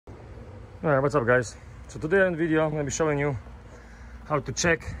Alright, what's up guys? So today in the video I'm going to be showing you how to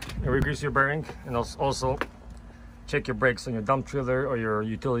check and re-grease your bearing, and also check your brakes on your dump trailer or your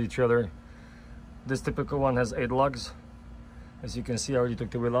utility trailer. This typical one has 8 lugs. As you can see, I already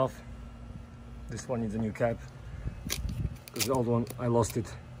took the wheel off. This one needs a new cap because the old one, I lost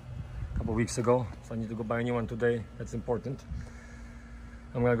it a couple weeks ago, so I need to go buy a new one today. That's important.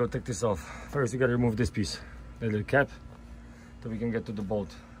 I'm gonna go take this off. First you gotta remove this piece, the little cap, so we can get to the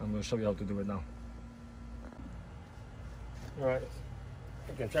bolt. I'm gonna show you how to do it now. Alright,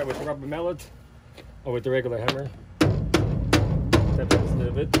 you can try with the rubber mallet or with the regular hammer. Tap this a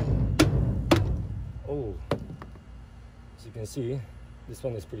little bit. Oh, as you can see, this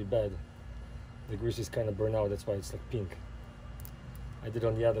one is pretty bad. The grease is kind of burned out, that's why it's like pink. I did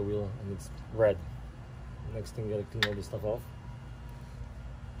on the other wheel and it's red. Next thing, you gotta clean all this stuff off.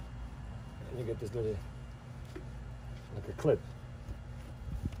 And you get this little, like a clip.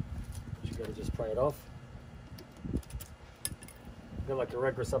 You gotta just pry it off. Get like a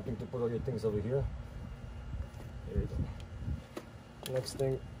rack or something to put all your things over here. There you go. Next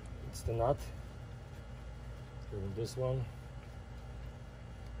thing, it's the nut. Remove this one.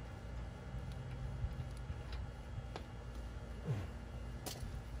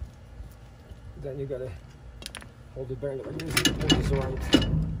 Then you gotta hold the bearing like this, pull this around,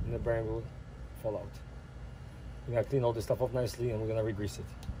 and the bearing will fall out. We're gonna clean all this stuff up nicely and we're gonna re-grease it.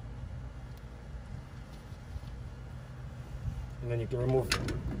 And then you can remove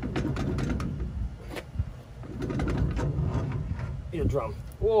your drum.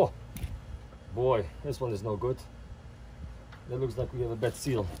 Whoa! Boy, this one is no good. That looks like we have a bad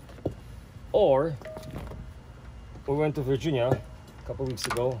seal. Or, we went to Virginia a couple weeks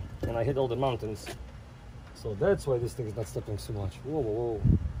ago and I hit all the mountains. So that's why this thing is not stepping so much. Whoa, whoa, whoa.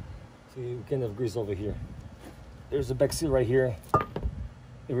 See, you can have grease over here. There's a back seal right here.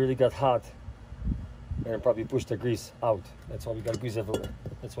 It really got hot and it probably pushed the grease out. That's why we got grease everywhere.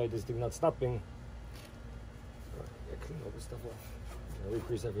 That's why this thing not stopping. All right, I gotta clean all this stuff off.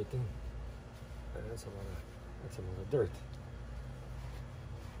 Re-grease everything. And that's a lot of dirt.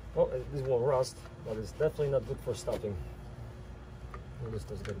 Well, this won't rust, but it's definitely not good for stopping. All this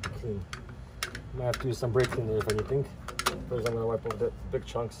stuff's got to be clean. Might have to use some brake cleaner if anything. First I'm gonna wipe off the big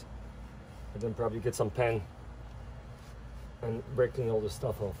chunks, and then probably get some pen and brake clean all this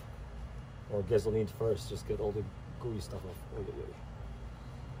stuff off. Or gasoline first, just get all the gooey stuff off. Oh, yeah, yeah.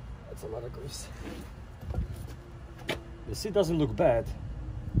 That's a lot of grease. The seat doesn't look bad.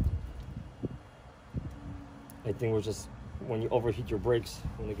 I think we're just, when you overheat your brakes,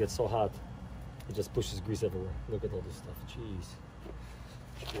 when it gets so hot, it just pushes grease everywhere. Look at all this stuff. Jeez.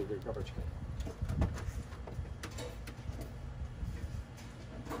 Garbage can.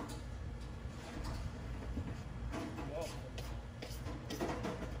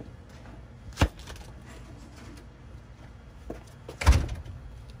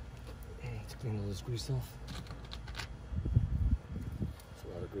 Let's clean all this grease off. It's a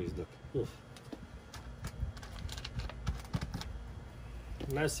lot of grease, look. Oof.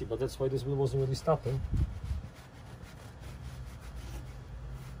 Messy, but that's why this wheel wasn't really stopping.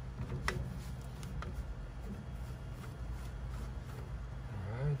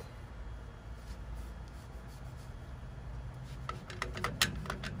 Alright.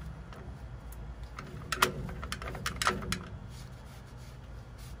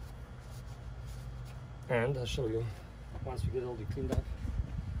 And I'll show you once we get all the cleaned up.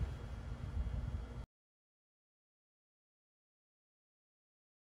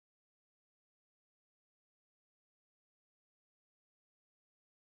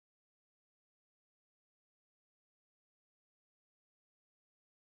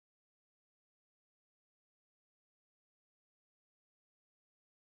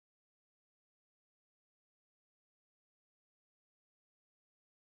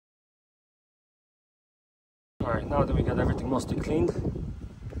 Alright, now that we got everything mostly cleaned,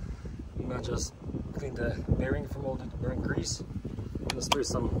 I'm gonna just clean the bearing from all the bearing grease. I'm gonna spray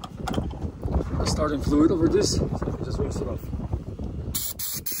some starting fluid over this, so I can just rinse it off.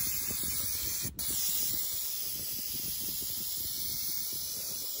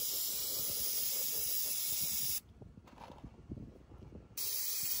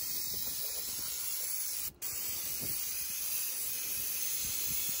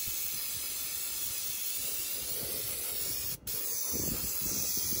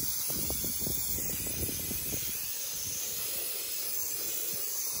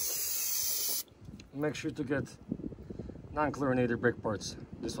 Make sure to get non-chlorinated brake parts.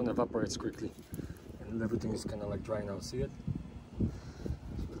 This one evaporates quickly and everything is kind of like drying out. See it?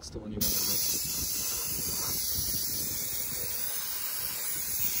 So that's the one you want to get.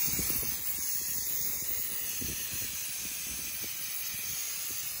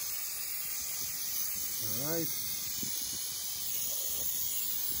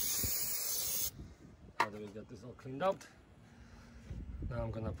 cleaned out. Now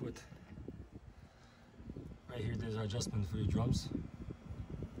I'm gonna put right here, there's an adjustment for your drums.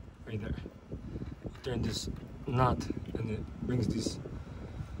 Right there. You turn this knot and it brings these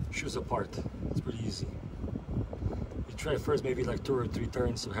shoes apart. It's pretty easy. You try first maybe like 2 or 3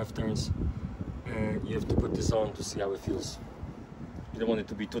 turns or half turns, and you have to put this on to see how it feels. You don't want it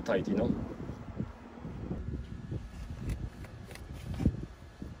to be too tight, you know?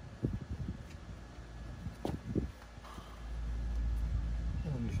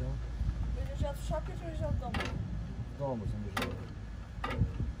 Będziesz jadł w szopie, czy będziesz jadł w domu? W domu są już.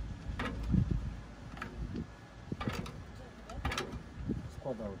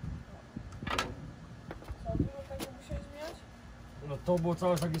 Składał. Co, dużo tego musiałeś zmieniać? No to było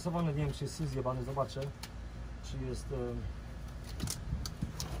całe zagrysowane, nie wiem czy jest zjebane, zobaczę. Czy jest...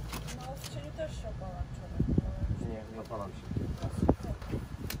 No w cieniu też się opala człowiek. Nie, nie opalam się.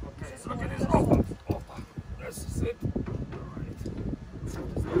 Przez Look at chmurę this. też są. Opa. This is it. Alright. This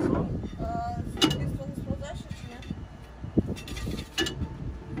goes on. A z drugiej strony sprawdzasz się, czy nie?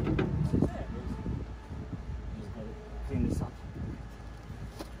 Just gotta clean this up.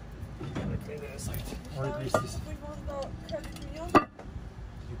 Gotta clean the inside. Myślałem, Alright, że this is... kupić można kredyt milion?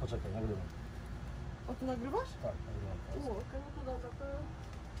 I poczekaj, nagrywam. O, ty nagrywasz? Tak, nagrywam. Okej, no to dobra, to...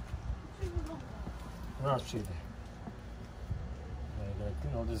 Czyli wygląda. Zaraz przyjdę. I gotta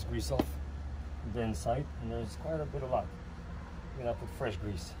clean all this grease off the inside, and there's quite a bit of lot. I'm gonna put fresh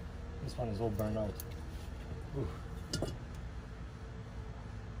grease. This one is all burned out. Ooh.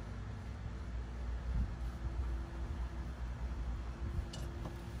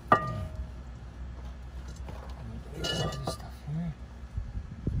 All this stuff here.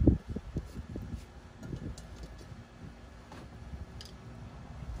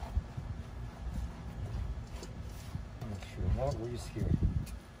 Make sure more grease here.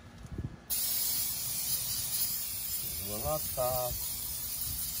 This will not stop.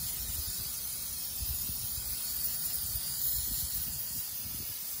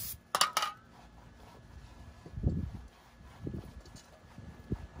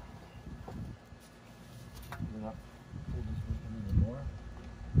 I'm gonna pull this one a little more.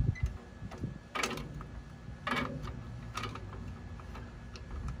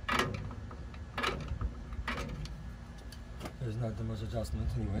 There's not that much adjustment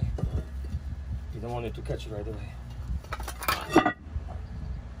anyway. You don't want it to catch it right away.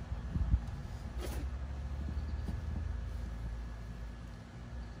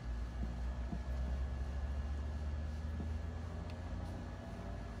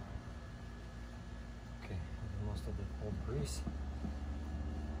 Okay, most of the old grease.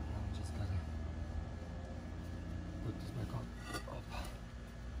 Now we just gotta put this back on.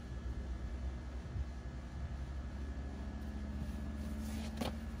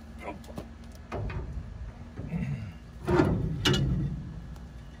 Up.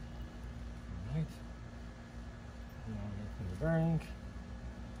 Alright. Now getting the bearing.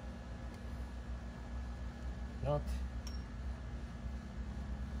 Nut.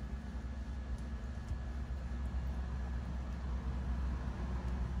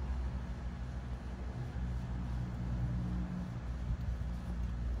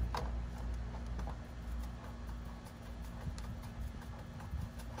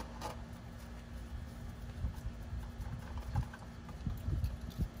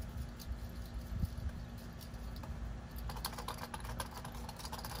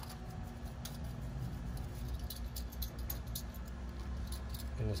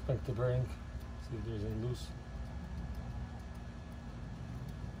 Can inspect the bearing, see if there's any loose.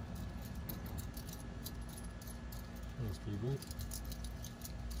 Looks pretty good.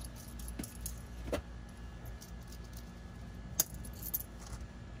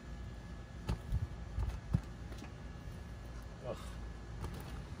 Ugh.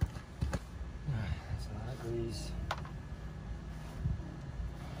 That's a lot of grease.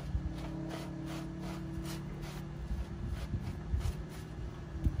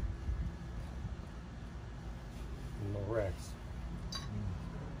 No rags.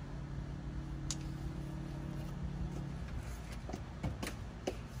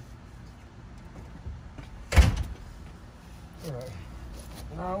 Alright,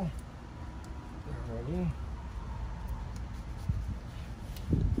 now we're ready.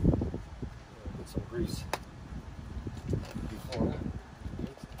 Put some grease before.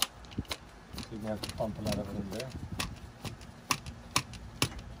 So you may have to pump a lot of it in there.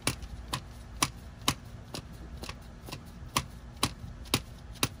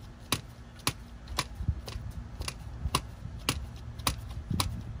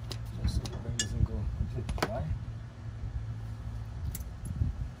 Just so the bearing doesn't go completely dry.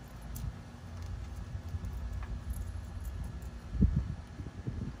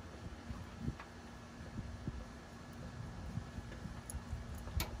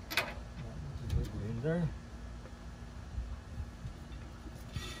 there.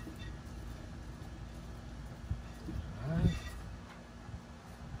 Alright.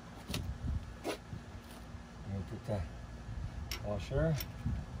 And put the washer.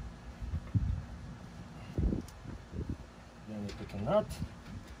 Then you put a nut.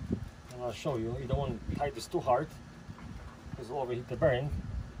 And I'll show you. You don't want to tie this too hard because it'll overheat the bearing.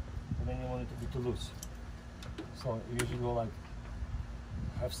 And then you want it to be too loose. So you usually go like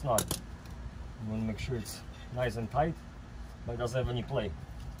half snug. You want to make sure it's nice and tight, but it doesn't have any play.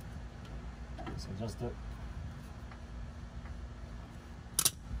 So just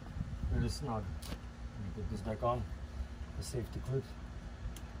really snug. Put this back on, the safety clip.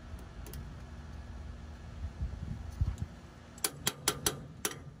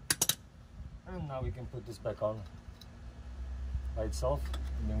 And now we can put this back on by itself,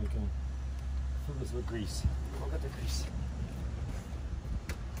 and then we can fill this with grease. Look at the grease.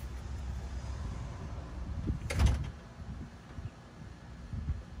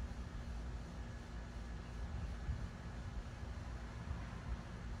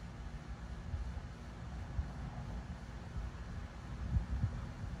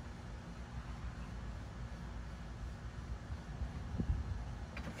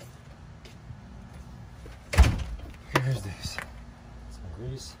 Here's this. Some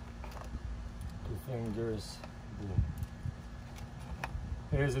grease. 2 fingers. Boom.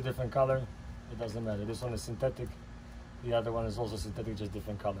 Here's a different color. It doesn't matter. This one is synthetic. The other one is also synthetic, just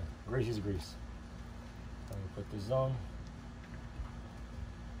different color. Grease is grease. Let me put this on.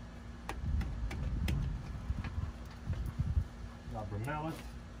 Rubber mallet.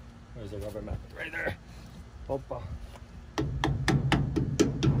 Where's the rubber mallet? Right there. Opa.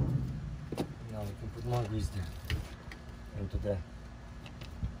 Now we can put more grease there. Into the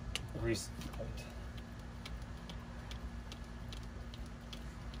grease point.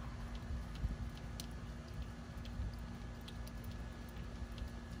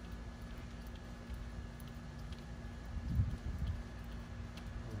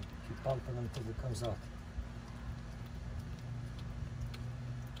 Keep pumping until it comes out.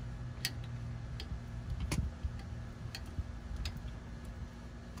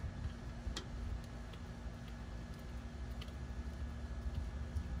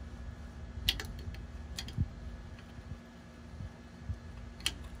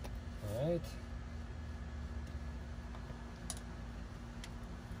 Right.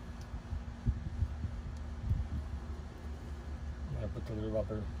 I put the little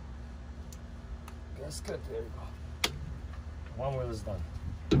rubber gasket. There you go. One wheel is done.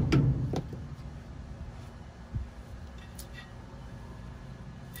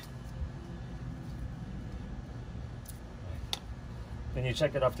 Then you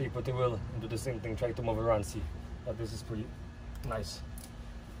check it after you put the wheel and do the same thing. Try to move around, see. But this is pretty nice.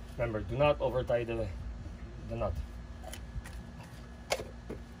 Remember, do not over tie the nut.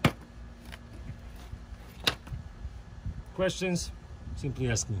 Questions? Simply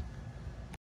ask me.